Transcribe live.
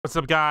What's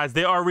up, guys?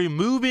 They are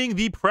removing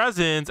the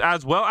presents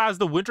as well as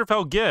the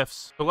Winterfell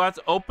gifts. So let's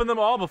open them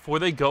all before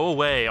they go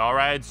away. All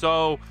right,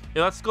 so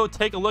let's go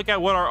take a look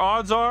at what our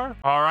odds are.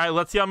 All right,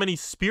 let's see how many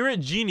Spirit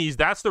Genies.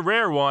 That's the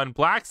rare one.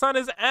 Black Sun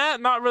is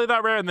not really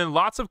that rare. And then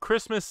lots of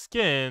Christmas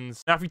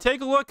skins. Now, if you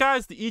take a look,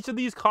 guys, each of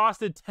these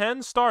costed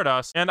 10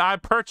 Stardust. And I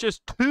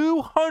purchased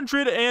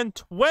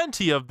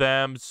 220 of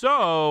them.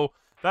 So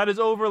that is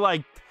over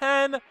like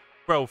 10.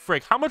 Bro,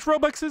 frick, how much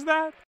Robux is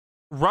that?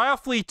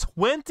 Roughly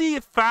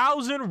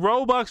 20,000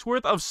 Robux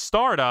worth of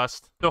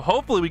Stardust. So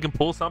hopefully we can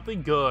pull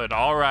something good.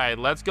 All right,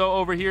 let's go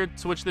over here,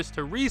 switch this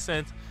to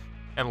recent,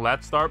 and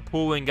let's start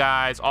pulling,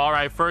 guys. All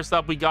right, first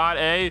up, we got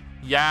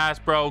yes,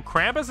 bro.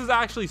 Krampus is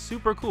actually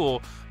super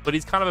cool, but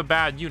he's kind of a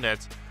bad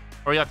unit.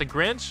 Or we got the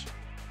Grinch.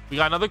 We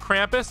got another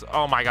Krampus.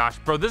 Oh my gosh,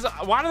 bro.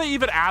 Why do they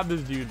even add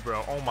this dude,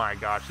 bro? Oh my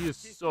gosh, he is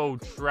so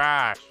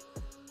trash.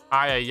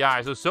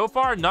 So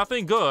far,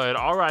 nothing good.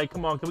 All right,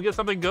 come on. Can we get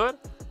something good?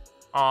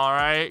 All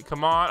right,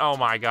 come on. Oh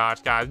my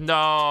gosh, guys.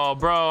 No,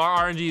 bro,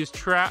 our RNG is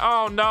trash.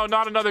 Oh no,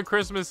 not another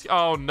Christmas.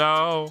 Oh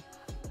no.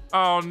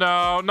 Oh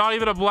no, not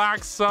even a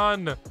Black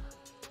Sun.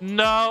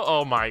 No.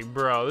 Oh my,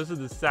 bro, this is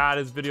the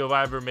saddest video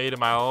I've ever made in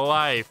my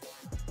life.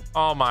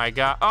 Oh my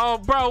god. Oh,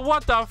 bro,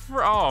 what the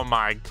oh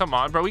my, come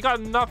on, bro. We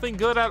got nothing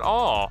good at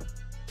all.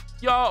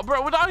 Yo,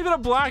 bro, we're not even a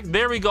black.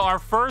 There we go. Our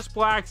first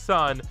Black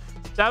Sun.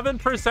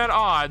 7%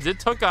 odds. It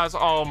took us,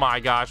 oh my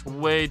gosh,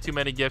 way too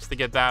many gifts to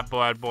get that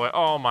bad boy.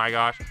 Oh my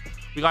gosh.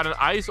 We got an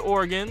Ice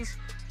Organs.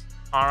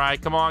 All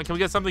right, come on. Can we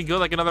get something good,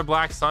 like another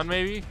Black Sun,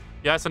 maybe?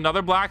 Yes,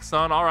 another Black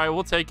Sun. All right,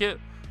 we'll take it.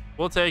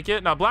 We'll take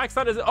it. Now, Black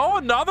Sun is... Oh,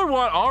 another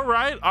one. All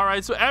right. All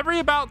right, so every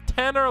about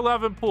 10 or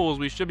 11 pulls,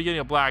 we should be getting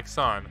a Black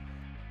Sun.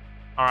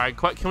 All right,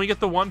 can we get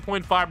the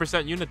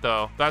 1.5% unit,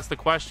 though? That's the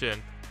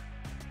question.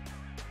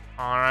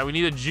 All right, we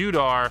need a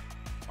Judar.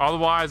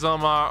 Otherwise, all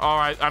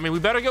right. I mean, we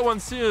better get one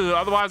soon.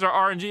 Otherwise,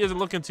 our RNG isn't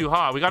looking too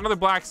hot. We got another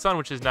Black Sun,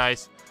 which is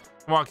nice.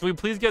 Come on, can we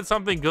please get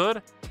something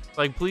good?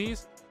 Like,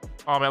 please?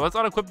 Oh, man, let's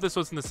unequip this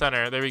what's in the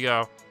center. There we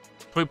go.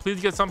 Can we please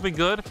get something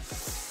good?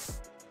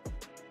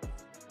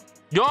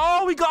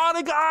 Yo, we got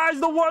it, guys!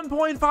 The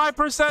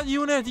 1.5%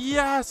 unit!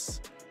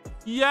 Yes!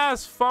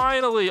 Yes,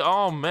 finally!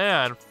 Oh,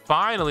 man.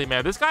 Finally,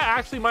 man. This guy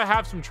actually might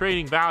have some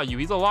trading value.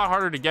 He's a lot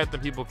harder to get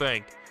than people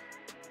think.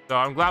 So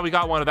I'm glad we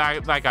got one of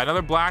that guy.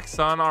 Another Black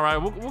Sun. All right,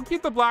 we'll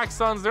keep the Black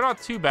Suns. They're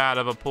not too bad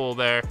of a pull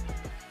there.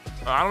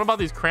 I don't know about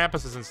these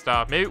Krampuses and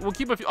stuff. Maybe we'll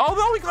keep a few. Oh,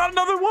 no, we got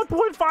another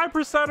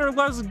 1.5%er.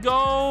 Let's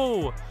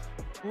go.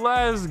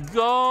 Let's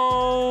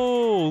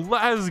go.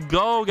 Let's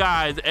go,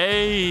 guys.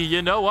 Hey,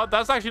 you know what?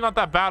 That's actually not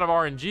that bad of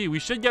RNG. We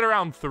should get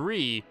around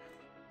 3.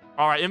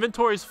 All right,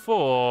 inventory's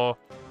full.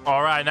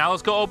 All right, now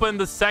let's go open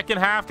the second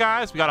half,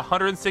 guys. We got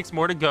 106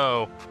 more to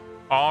go.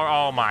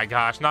 Oh my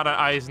gosh, not an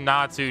Ice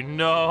Natsu.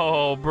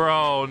 No,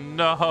 bro,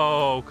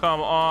 no.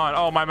 Come on.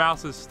 Oh, my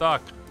mouse is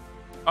stuck.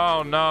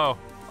 Oh, no.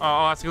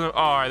 Oh, that's good.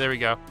 All right, there we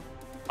go.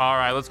 All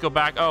right, let's go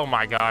back. Oh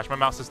my gosh, my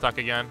mouse is stuck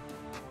again.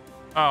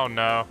 Oh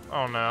no.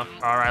 Oh no.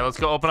 All right, let's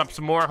go open up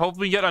some more.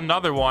 Hopefully we get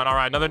another one. All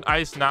right, another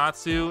Ice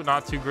Natsu.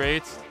 Not too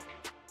great.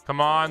 Come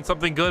on,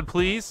 something good,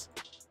 please.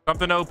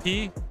 Something OP.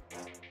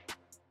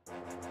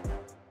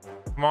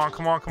 Come on,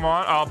 come on, come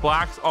on. Oh,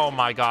 Blacks. Oh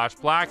my gosh,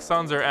 Black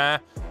Suns are eh.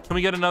 Can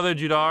we get another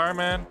Judar,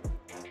 man?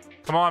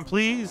 Come on,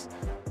 please.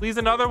 Please,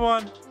 another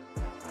one.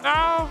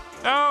 No,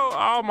 no.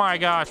 Oh my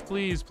gosh,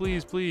 please,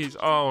 please, please.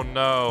 Oh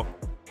no.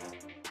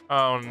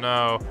 Oh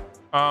no.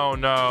 Oh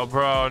no,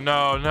 bro.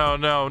 No, no,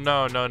 no,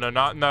 no, no, no,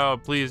 not no.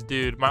 Please,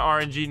 dude. My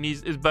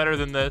RNG is better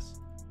than this.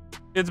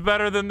 It's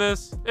better than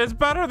this. It's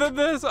better than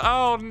this.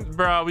 Oh,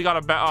 bro, we got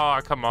a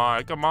oh, come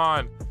on, come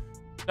on.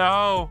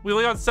 No, we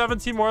only got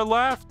 17 more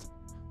left.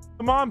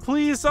 Come on,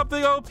 please,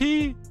 something OP.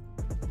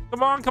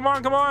 Come on, come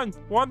on, come on.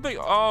 One thing.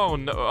 Oh,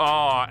 no.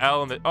 Oh,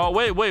 element. Oh,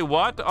 wait,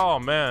 what? Oh,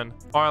 man.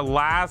 Our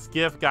last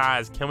gift,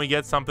 guys. Can we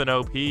get something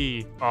OP?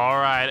 All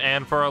right.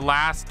 And for our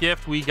last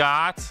gift, we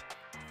got...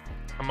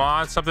 Come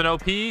on, something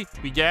OP.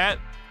 We get...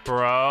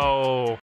 Bro.